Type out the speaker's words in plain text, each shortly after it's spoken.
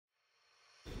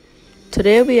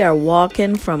Today we are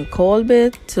walking from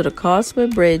Colebay to the Causeway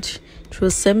Bridge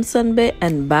through Simpson Bay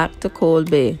and back to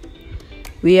Colebay.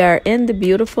 We are in the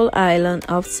beautiful island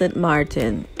of St.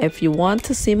 Maarten. If you want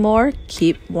to see more,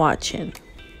 keep watching.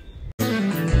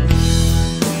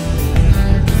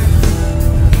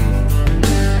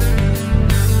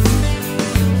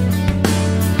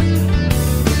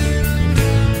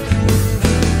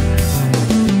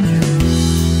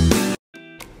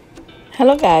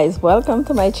 Hello guys, welcome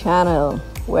to my channel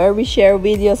where we share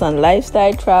videos on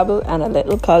lifestyle, travel, and a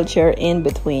little culture in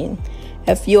between.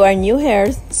 If you are new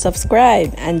here,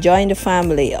 subscribe and join the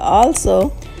family.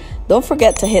 Also, don't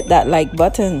forget to hit that like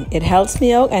button. It helps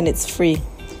me out and it's free.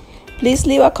 Please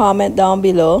leave a comment down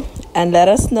below and let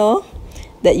us know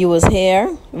that you was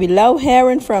here. We love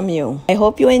hearing from you. I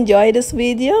hope you enjoy this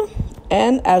video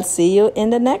and I'll see you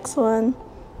in the next one.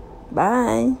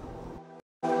 Bye.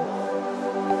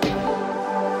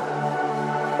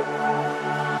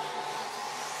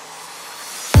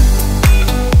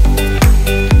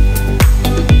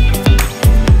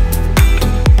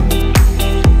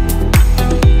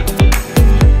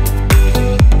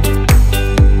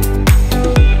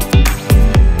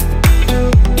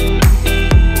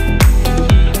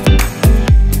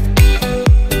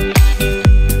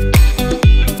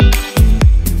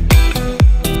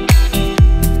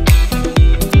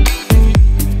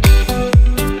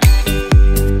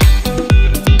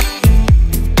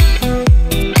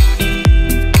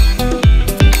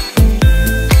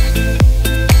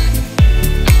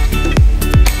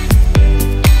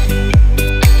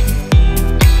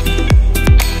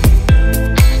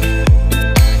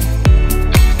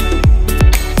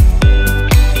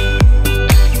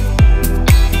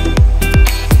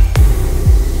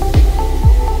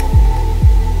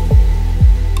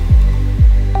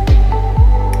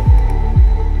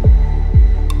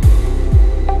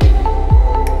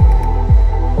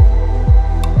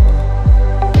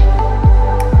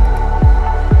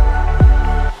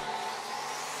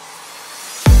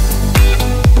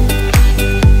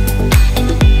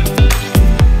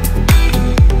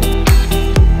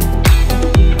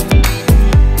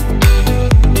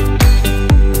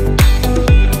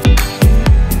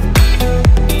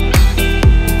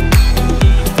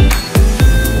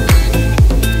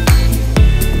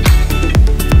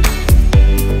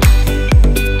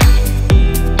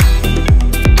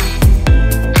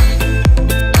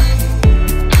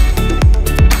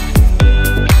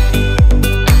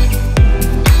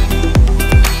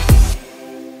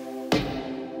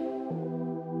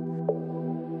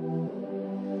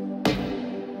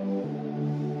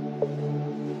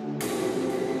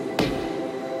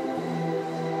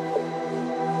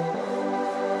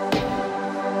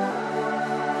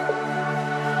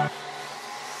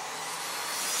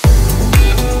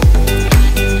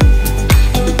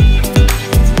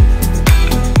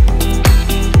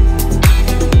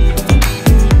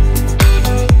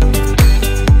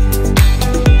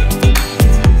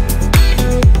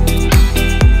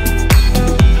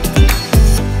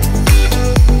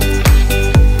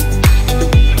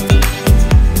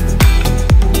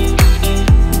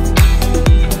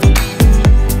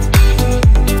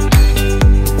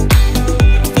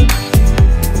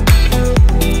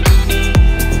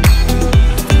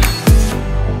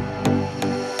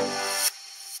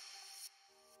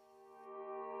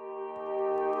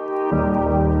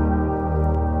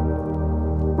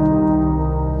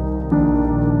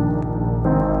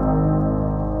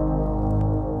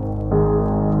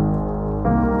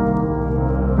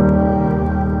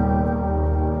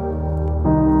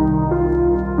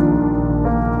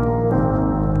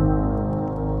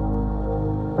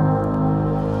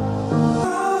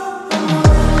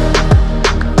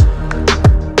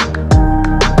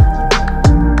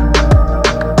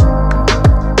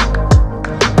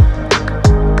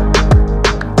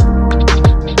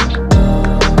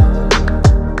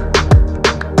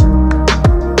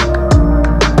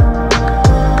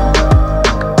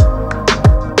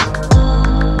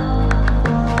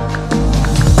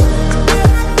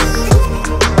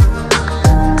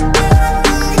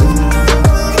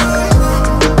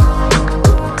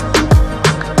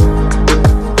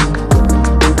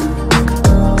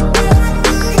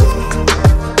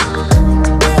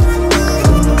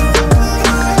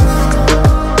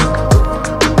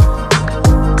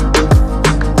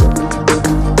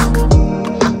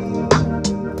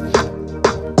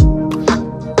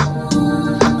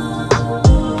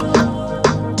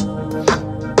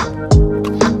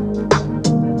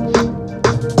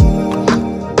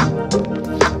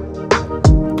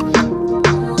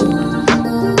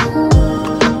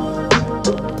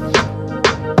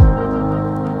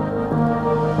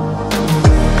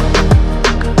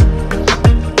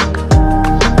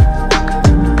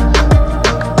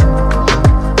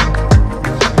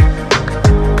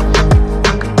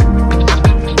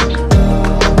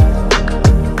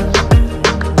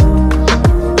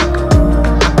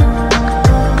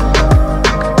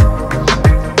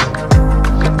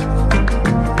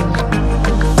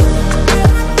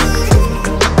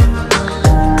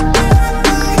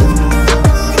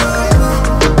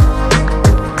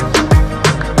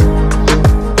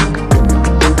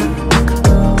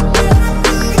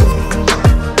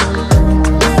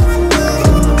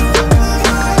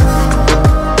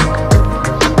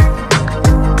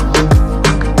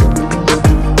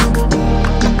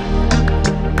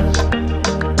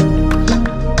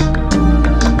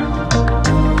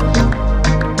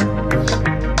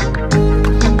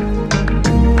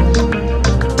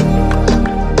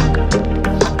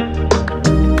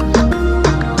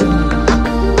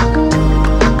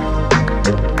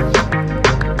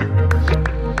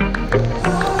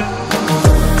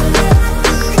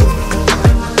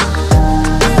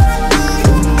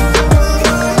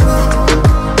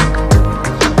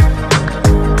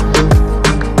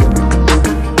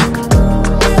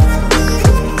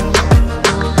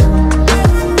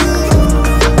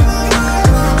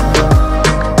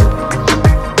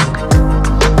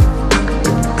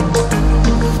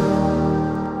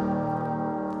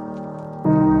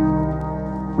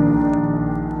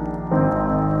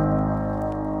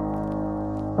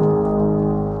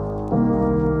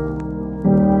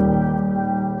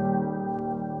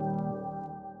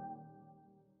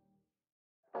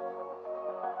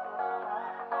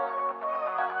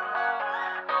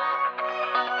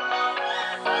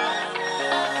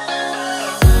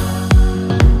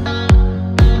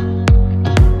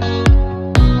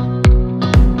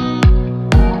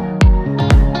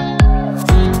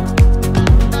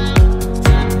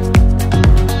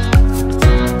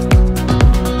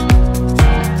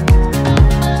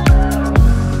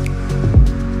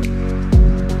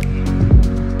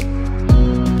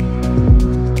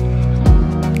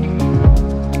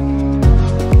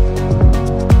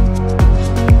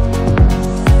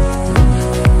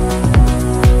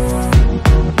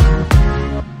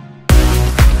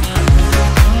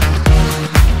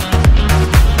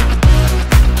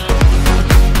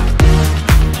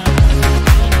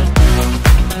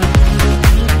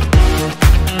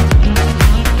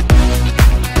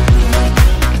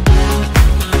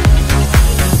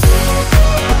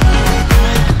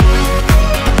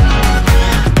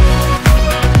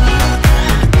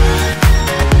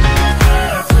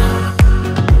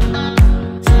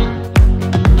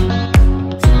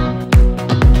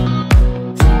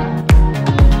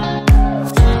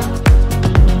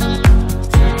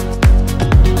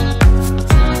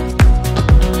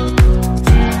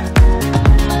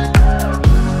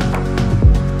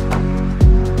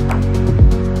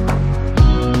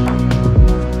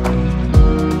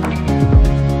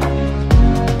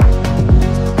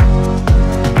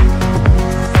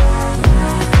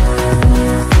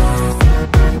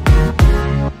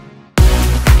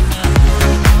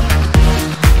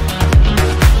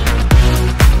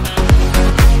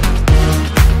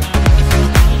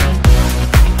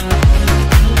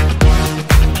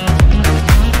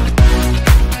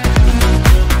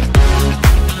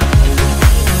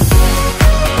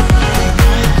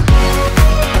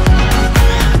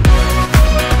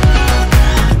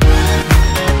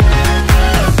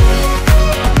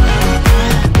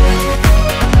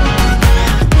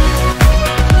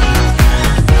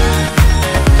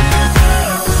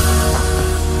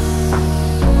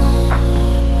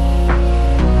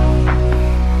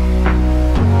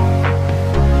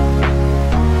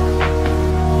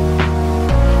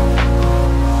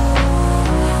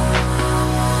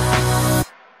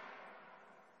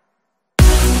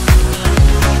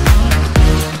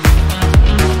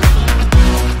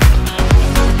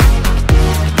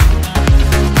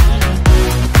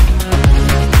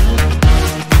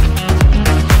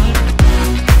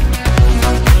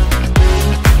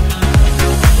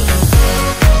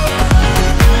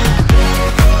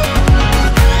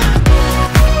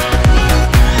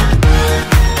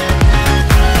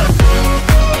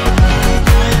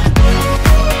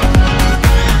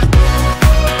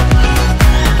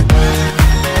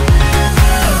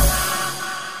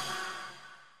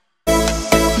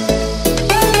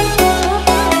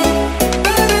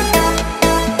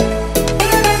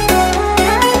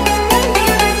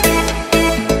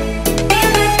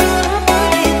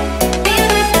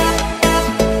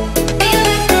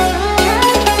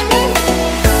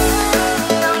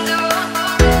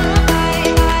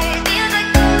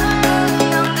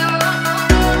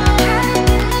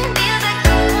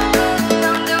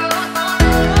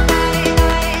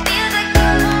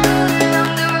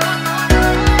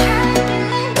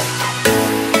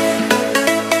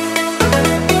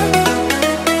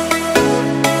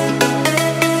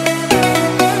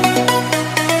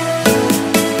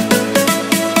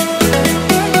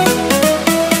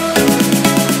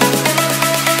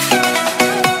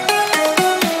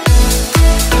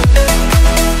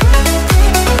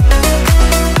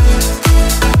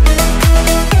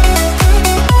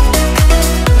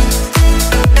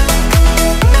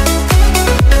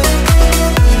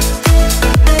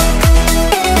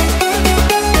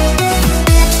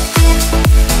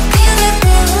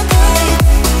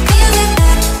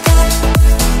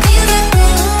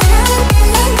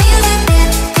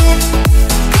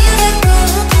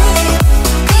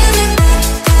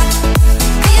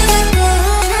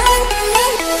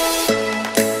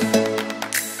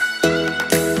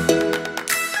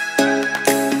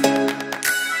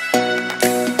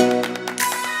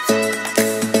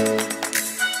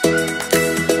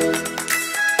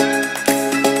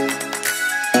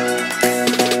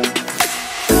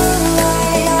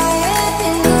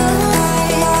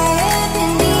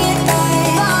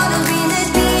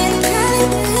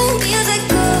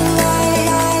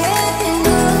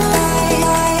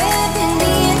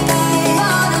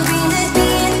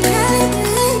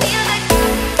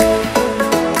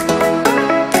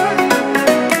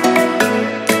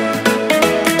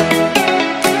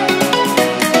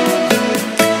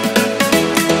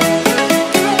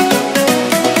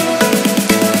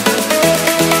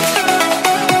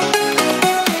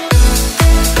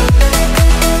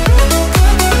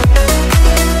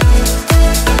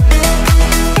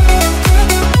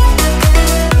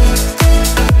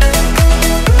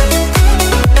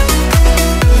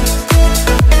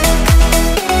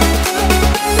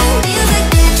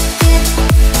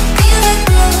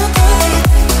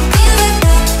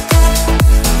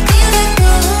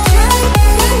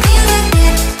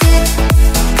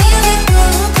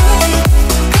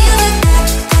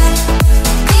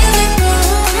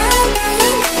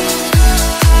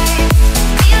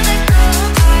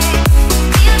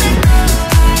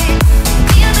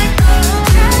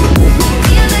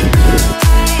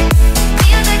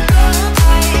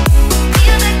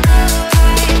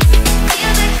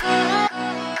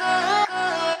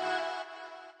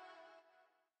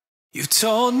 You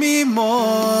told me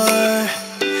more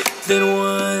than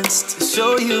once to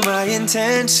show you my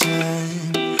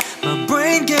intention. My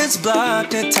brain gets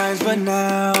blocked at times, but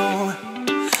now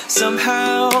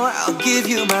somehow I'll give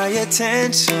you my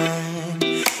attention.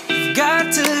 You've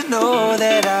got to know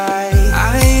that I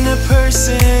ain't a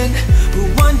person who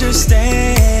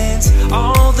understands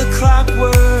all the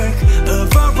clockwork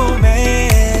of our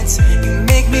romance. You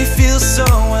make me feel so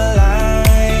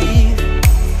alive,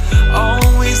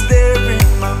 always there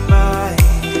in my mind.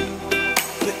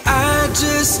 But I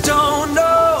just don't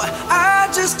know, I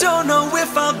just don't know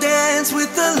if I'll dance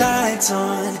with the lights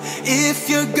on. If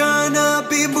you're gonna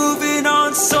be moving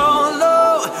on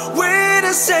solo, wait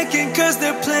a second, cause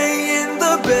they're playing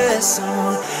the best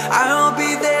song. I'll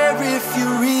be there if you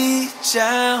reach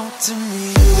out to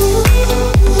me.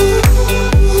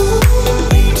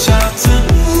 Reach out to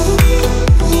me.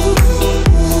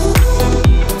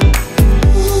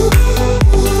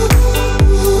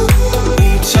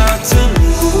 Reach out to me.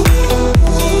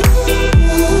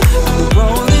 I'm a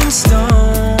rolling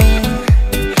stone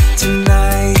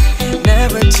tonight,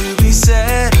 never to be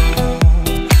settled.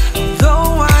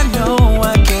 Although I know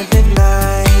I can't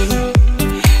deny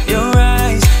your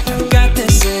eyes, I've got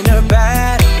this inner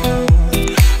battle.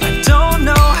 I don't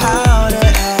know how to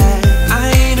act.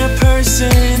 I ain't a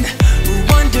person who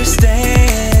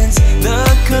understands the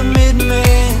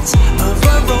commitments of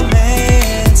a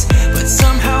romance, but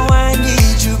somehow I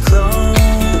need you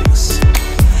close.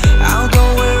 I'll go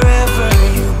wherever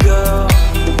you go.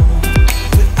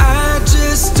 But I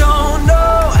just don't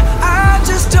know, I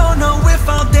just don't know if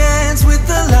I'll dance with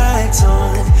the lights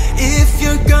on. If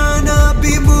you're gonna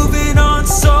be moving on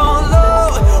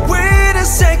solo, wait a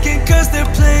second, cause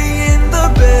they're playing the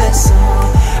best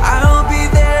song. I'll be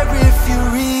there if you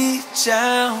reach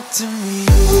out to me.